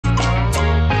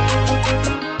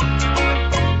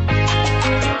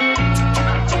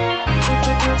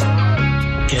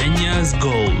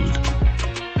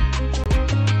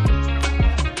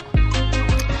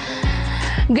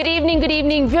good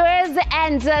evening, viewers,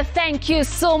 and thank you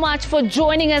so much for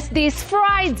joining us this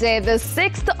Friday, the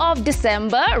 6th of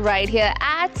December, right here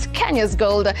at Kenya's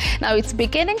Gold. Now, it's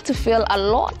beginning to feel a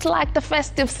lot like the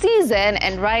festive season,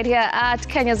 and right here at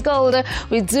Kenya's Gold,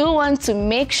 we do want to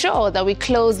make sure that we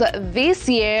close this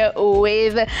year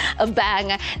with a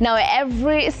bang. Now,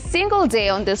 every single day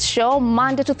on this show,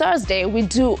 Monday to Thursday, we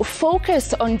do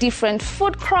focus on different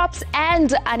food crops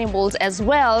and animals as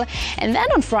well. And then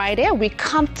on Friday, we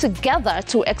come together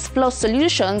to explore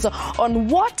solutions on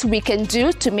what we can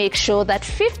do to make sure that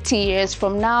 50 years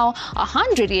from now,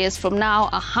 100 years from now,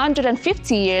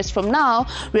 150 years from now,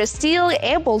 we're still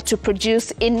able to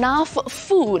produce enough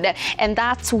food. And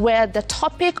that's where the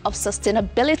topic of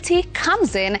sustainability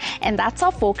comes in. And that's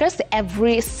our focus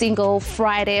every single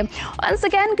Friday. Once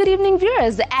again, good evening,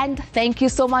 viewers, and thank you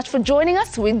so much for joining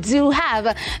us. We do have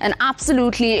an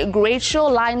absolutely great show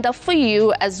lined up for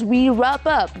you as we wrap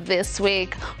up this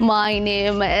week. My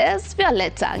name is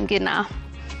Violetta Ngina.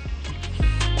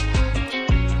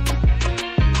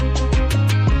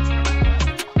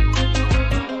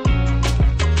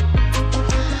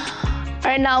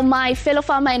 Right now, my fellow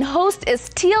farmer and host is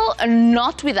still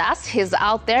not with us. He's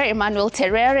out there, Emmanuel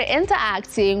Terere,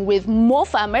 interacting with more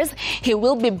farmers. He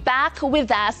will be back with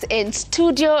us in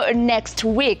studio next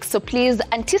week. So please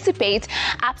anticipate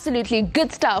absolutely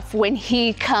good stuff when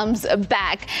he comes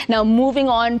back. Now, moving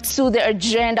on to the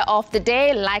agenda of the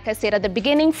day. Like I said at the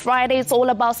beginning, Friday is all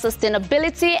about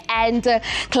sustainability and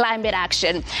climate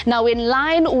action. Now, in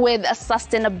line with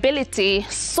sustainability,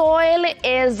 soil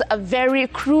is a very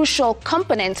crucial component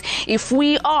if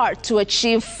we are to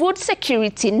achieve food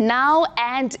security now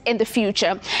and in the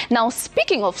future. Now,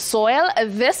 speaking of soil,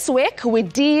 this week we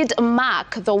did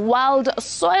mark the World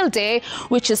Soil Day,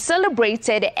 which is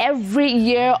celebrated every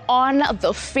year on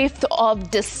the 5th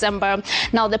of December.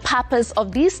 Now, the purpose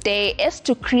of this day is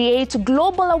to create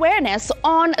global awareness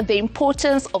on the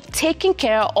importance of taking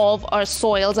care of our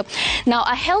soils. Now,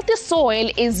 a healthy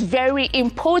soil is very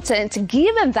important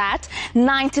given that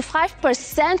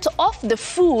 95% of the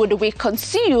food we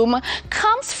consume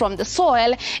comes from the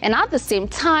soil, and at the same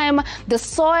time, the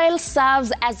soil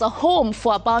serves as a home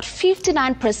for about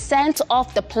 59%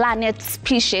 of the planet's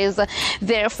species.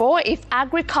 Therefore, if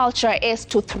agriculture is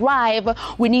to thrive,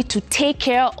 we need to take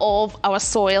care of our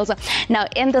soils. Now,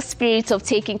 in the spirit of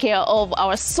taking care of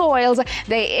our soils,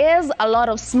 there is a lot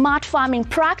of smart farming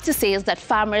practices that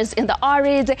farmers in the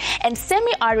arid and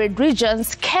semi-arid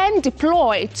regions can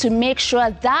deploy to make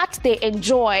sure that they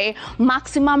enjoy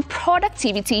maximum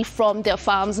productivity from their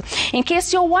farms. In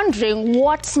case you're wondering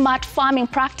what smart farming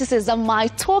practices am I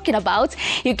talking about,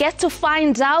 you get to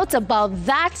find out about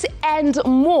that and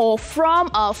more from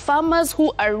our farmers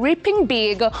who are reaping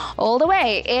big all the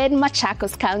way in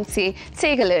Machakos County.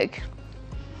 Take a look.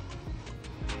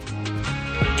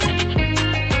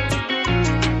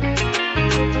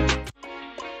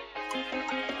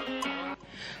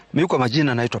 Mimi kwa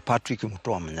majina naitwa Patrick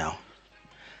Mutoa Mnyao.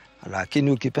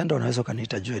 Lakini ukipenda unaweza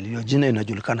kaniita Joel. Hiyo jina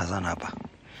inajulikana sana hapa.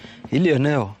 Hili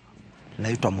eneo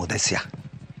linaitwa Muthesia.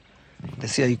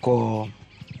 Muthesia iko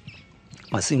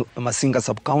Masinga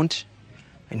sub county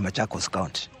in Machakos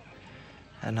County.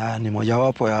 Na ni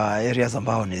mojawapo ya areas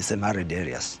ambao ni semi-arid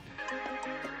areas.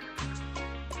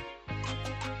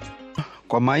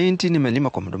 Kwa mahindi nimelima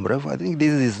kwa muda mrefu. I think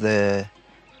this is the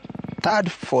third,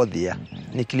 fourth year.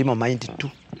 Nikilima mahindi tu.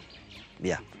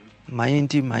 Yeah.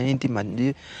 Mahindi,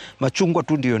 machungwa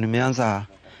tu ndio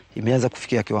imeanza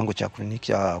kufikia kiwango cha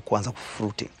kuanza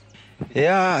kufruiting.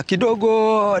 Yeah,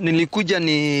 kidogo nilikuja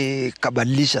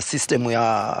nikabadilisha system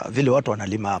ya vile watu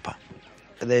wanalima hapa.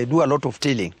 They do a lot of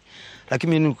tilling.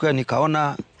 Lakini mimi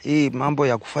nikaona hii mambo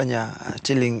ya kufanya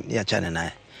tilling ya chane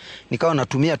naye. Nikawa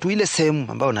natumia tu ile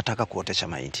sehemu ambayo nataka kuotesha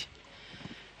mahindi.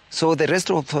 So the rest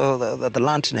of the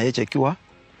land na ikiwa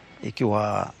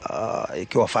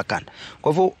vacant.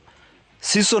 Kwa hivyo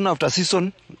season after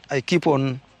season I keep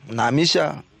on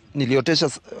nahamisha, niliotesha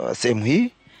sehemu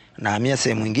hii, nahamia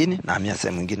sehemu nyingine, nahamia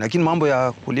sehemu nyingine. Lakini mambo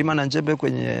ya kulima na njembe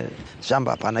kwenye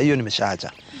shamba hapana, hiyo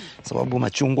nimeshaacha. Sababu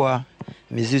machungwa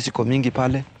mizizi iko mingi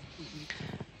pale.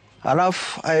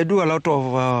 Alafu I do a lot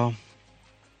of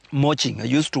mulching.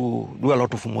 I used to do a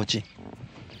lot of mulching.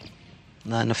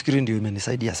 Na nafikiri ndio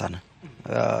imenisaidia sana.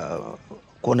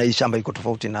 Kuona hii shamba iko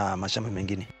tofauti na mashamba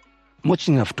mengine.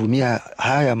 Mulching nafutumia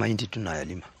haya mahindi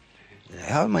tunayalima.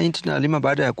 Haya mahindi tunayalima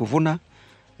baada ya kuvuna,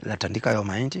 natandika hayo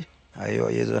mahindi,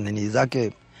 hizo nini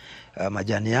zake,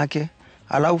 majani yake.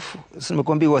 Alafu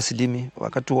simekwambia wasilimi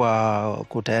wakati wa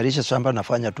kutayarisha shamba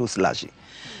nafanya tu slash.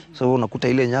 So unakuta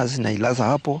ile nyasi na ilaza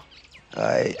hapo.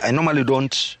 I normally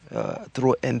don't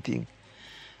throw anything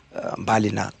mbali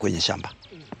na kwenye shamba.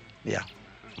 Yeah.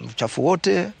 Uchafu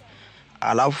wote,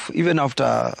 alafu even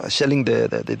after shelling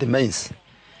the maize,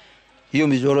 hiyo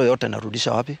mijoro yote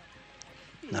narudisha wapi?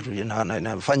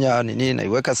 Nafanya nini,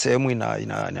 naiweka sehemu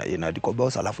ina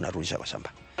decompose, alafu narudisha kwa shamba.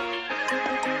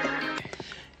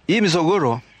 Hii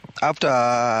misogoro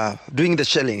after doing the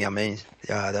shelling ya maize,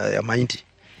 ya mahindi,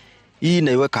 hii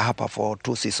naiweka hapa for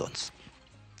 2 seasons.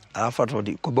 Alafu after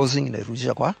decomposing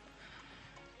nairudisha kwa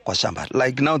shamba.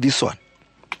 Like now this one.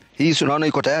 Hii unaona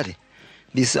iko tayari.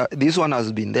 This one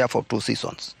has been there for 2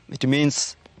 seasons. It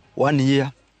means 1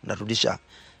 year narudisha.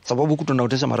 Sababu huku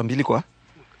tunaotesha mara 2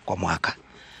 kwa mwaka.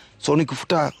 So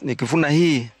nikifuna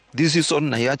hii this season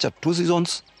na iacha 2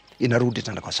 seasons, inarudi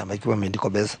tena kwa shamba ikiwa imeandikwa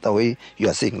best the way you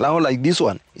are seeing. Now like this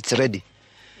one, it's ready.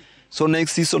 So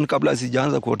next season kabla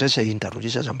sijaanza kuotesha hii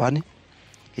nitarudisha shambani.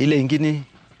 Ile ingine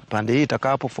pande hii itakaa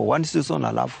hapo for 1 season,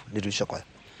 alafu nirudisha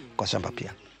kwa shamba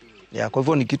pia. Yeah, kwa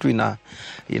hivyo ni kitu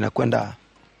inakwenda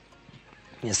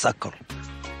in circle.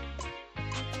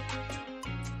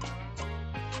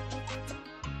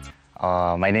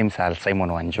 My name is Simon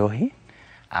Wanjohi.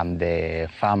 I'm the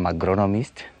farm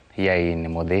agronomist here in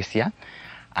Modesia.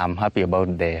 I'm happy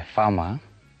about the farmer,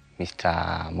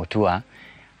 Mr. Mutua,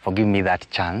 for giving me that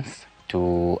chance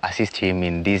to assist him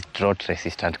in these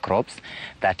drought-resistant crops,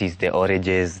 that is the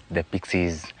oranges, the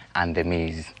pixies, and the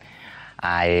maize.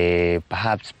 I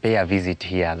perhaps pay a visit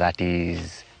here, that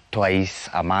is twice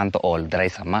a month or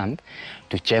thrice a month,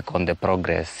 to check on the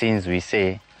progress. Since we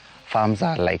say farms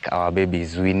are like our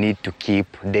babies, we need to keep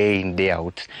day in, day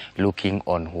out looking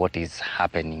on what is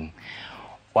happening.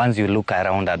 Once you look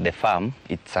around at the farm,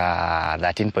 it's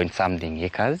 13-point-something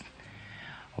acres.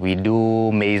 We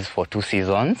do maize for 2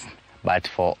 seasons, but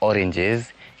for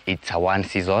oranges, it's a 1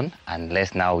 season,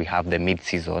 unless now we have the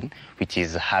mid-season, which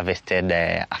is harvested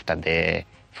after the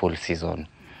full season.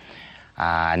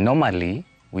 Normally,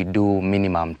 we do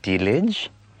minimum tillage.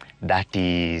 That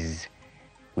is,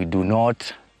 we do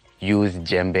not use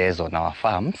jembes on our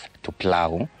farms to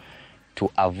plow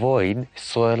to avoid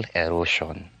soil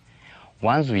erosion.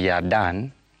 Once we are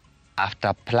done,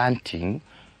 after planting,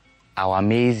 our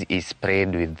maize is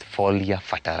sprayed with foliar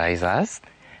fertilizers.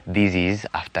 This is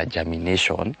after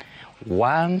germination.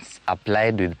 Once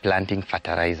applied with planting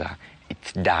fertilizer,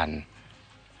 it's done.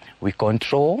 We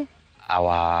control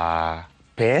our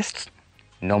pests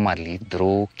normally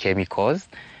through chemicals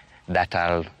that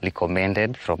are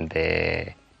recommended from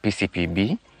the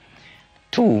PCPB.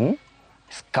 2,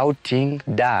 scouting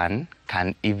done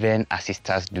can even assist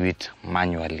us do it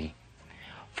manually.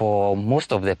 For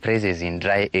most of the places in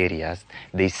dry areas,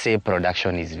 they say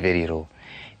production is very low.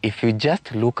 If you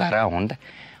just look around,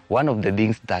 one of the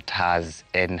things that has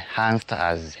enhanced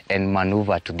us and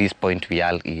maneuvered to this point we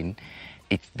are in,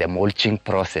 it's the mulching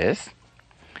process.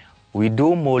 We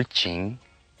do mulching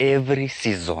every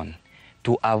season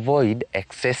to avoid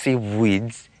excessive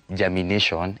weeds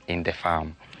germination in the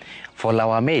farm. For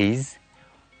our maize,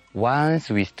 once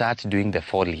we start doing the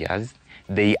foliars,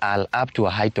 they are up to a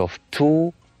height of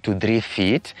 2 to 3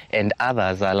 feet, and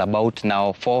others are about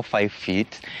now 4 or 5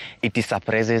 feet. It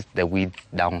suppresses the weeds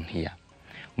down here.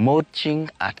 Mulching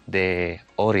at the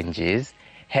oranges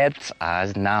helps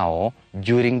us now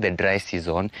during the dry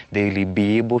season. They will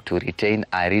be able to retain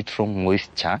erythrum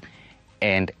moisture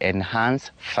and enhance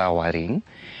flowering.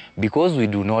 Because we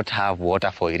do not have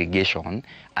water for irrigation,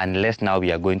 unless now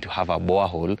we are going to have a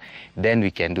borehole, then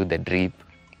we can do the drip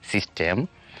system.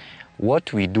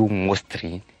 What we do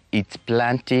mostly, it's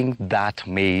planting that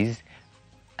maize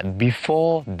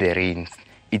before the rains.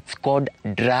 It's called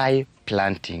dry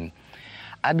planting.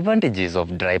 Advantages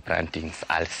of dry plantings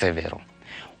are several.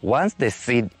 Once the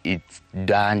seed is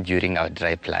done during our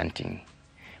dry planting,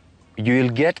 you will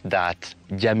get that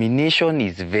germination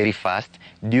is very fast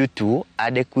due to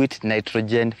adequate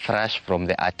nitrogen flush from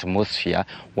the atmosphere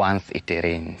once it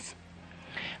rains.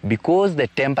 Because the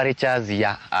temperatures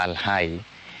here are high,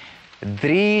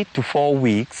 3 to 4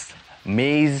 weeks,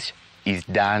 maize is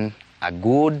done a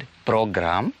good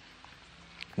program,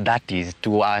 that is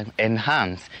to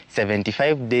enhance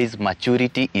 75 days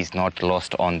maturity is not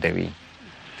lost on the way.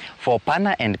 For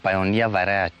Pana and Pioneer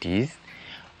varieties,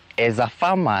 as a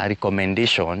farmer,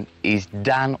 recommendation is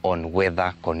done on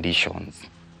weather conditions.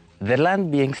 The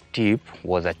land being steep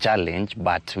was a challenge,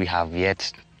 but we have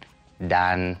yet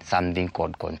done something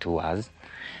called contours.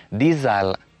 These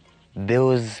are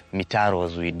those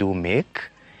mitaros we do make.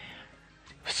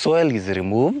 Soil is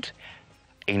removed,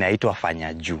 inaitwa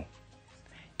fanya juu.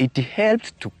 It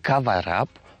helps to cover up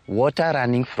water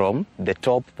running from the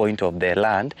top point of the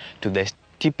land to the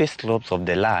steepest slopes of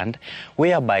the land,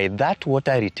 whereby that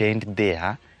water retained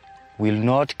there will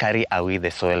not carry away the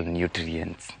soil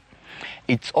nutrients.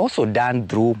 It's also done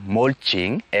through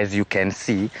mulching. As you can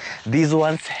see, these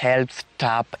ones helps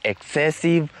tap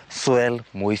excessive soil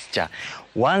moisture.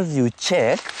 Once you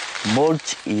check,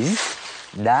 mulch is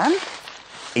done,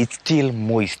 it's still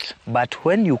moist. But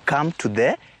when you come to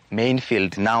the main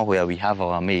field now where we have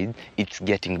our maize, it's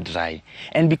getting dry.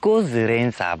 And because the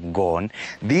rains have gone,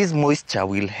 this moisture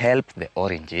will help the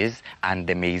oranges and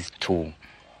the maize too.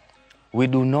 We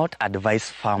do not advise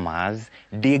farmers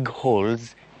dig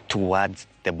holes towards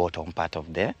the bottom part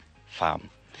of the farm.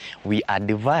 We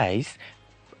advise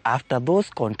after those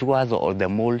contours or the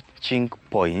mulching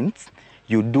points,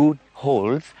 you do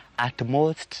holes, at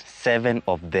most 7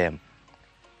 of them.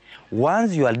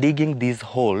 Once you are digging these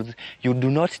holes, you do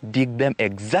not dig them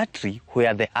exactly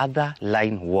where the other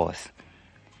line was.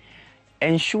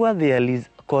 Ensure there is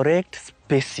correct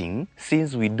spacing,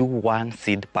 since we do 1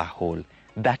 seed per hole.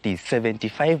 That is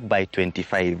 75 by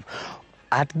 25.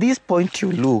 At this point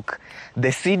you look,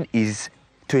 the seed is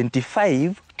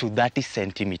 25 to 30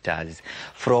 centimeters.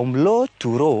 From row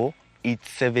to row, it's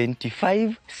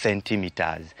 75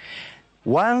 centimeters.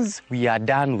 Once we are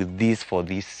done with this for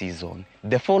this season,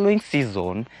 the following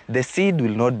season, the seed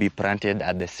will not be planted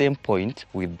at the same point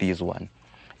with this one.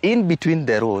 In between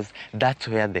the rows, that's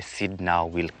where the seed now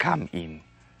will come in.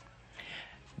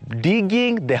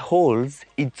 Digging the holes,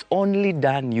 it's only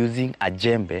done using a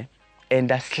djembe and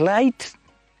a slight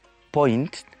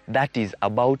point that is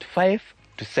about 5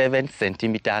 to 7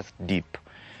 centimeters deep.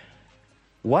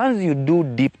 Once you do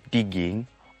deep digging,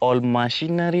 all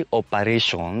machinery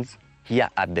operations here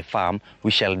at the farm, we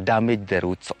shall damage the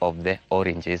roots of the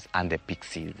oranges and the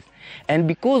pixies. And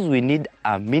because we need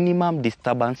a minimum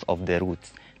disturbance of the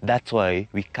roots, that's why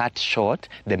we cut short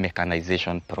the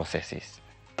mechanization processes.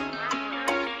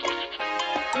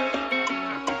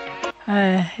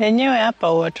 Enyewe hapa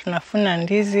huwa tunafuna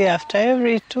ndizi after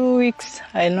every 2 weeks.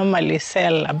 I normally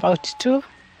sell about 2,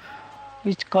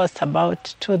 which costs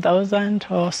about 2,000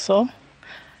 or so.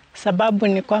 Sababu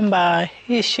ni kwamba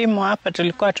hii shimo hapa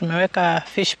tulikuwa tumeweka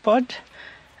fish pod,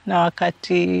 na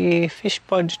wakati fish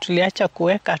pod tuliacha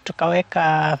kuweka,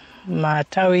 tukaweka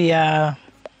matawi ya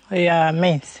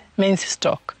maize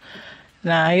stock,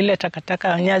 na ile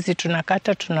takataka nyazi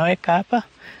tunakata tunaweka hapa.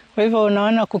 Kwa hivyo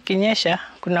unaona kukinyesha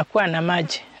kunakuwa na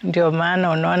maji, ndio maana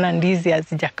unaona ndizi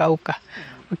hazijakauka.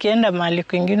 Ukienda mahali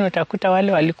kwingine utakuta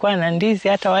wale walikuwa na ndizi,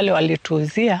 hata wale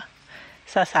walituuzia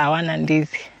sasa hawana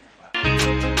ndizi.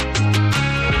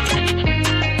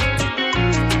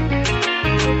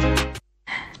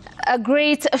 A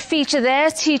great feature there,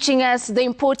 teaching us the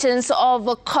importance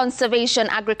of conservation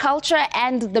agriculture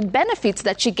and the benefits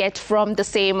that you get from the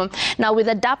same. Now, with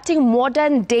adapting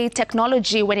modern day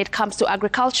technology when it comes to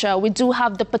agriculture, we do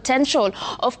have the potential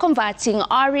of converting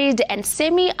arid and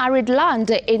semi-arid land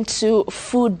into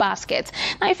food baskets.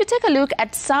 Now, if you take a look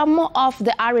at some of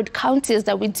the arid counties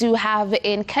that we do have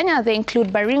in Kenya, they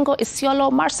include Baringo,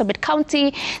 Isiolo, Marsabit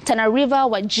County, Tana River,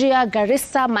 Wajir,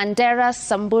 Garissa, Mandera,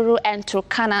 Samburu, and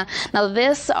Turkana. Now,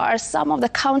 these are some of the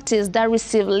counties that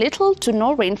receive little to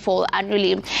no rainfall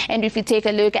annually. And if you take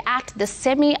a look at the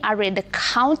semi-arid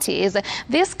counties,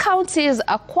 these counties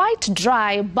are quite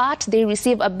dry, but they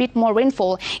receive a bit more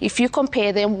rainfall if you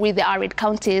compare them with the arid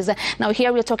counties. Now,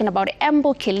 here we're talking about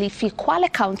Embu, Kilifi,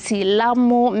 Kwale County,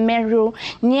 Lamu, Meru,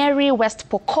 Nyeri, West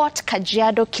Pokot,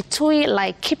 Kajiado, Kitui,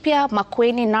 Laikipia,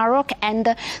 Makueni, Narok, and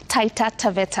Taita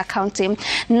Taveta County.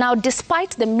 Now,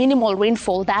 despite the minimal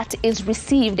rainfall that is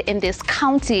received in this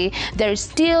county, there is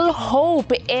still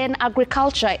hope in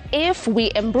agriculture if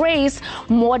we embrace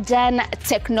modern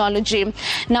technology.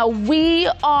 Now, we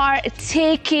are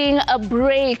taking a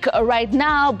break right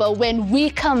now, but when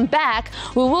we come back,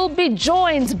 we will be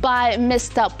joined by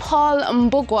Mr. Paul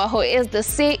Mbugua, who is the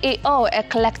CEO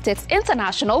Eclectics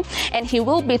International, and he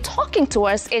will be talking to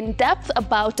us in depth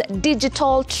about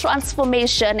digital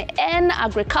transformation in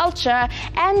agriculture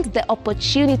and the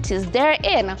opportunities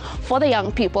therein for the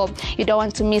young people. You don't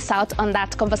want to miss out on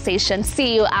that conversation.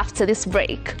 See you after this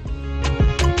break.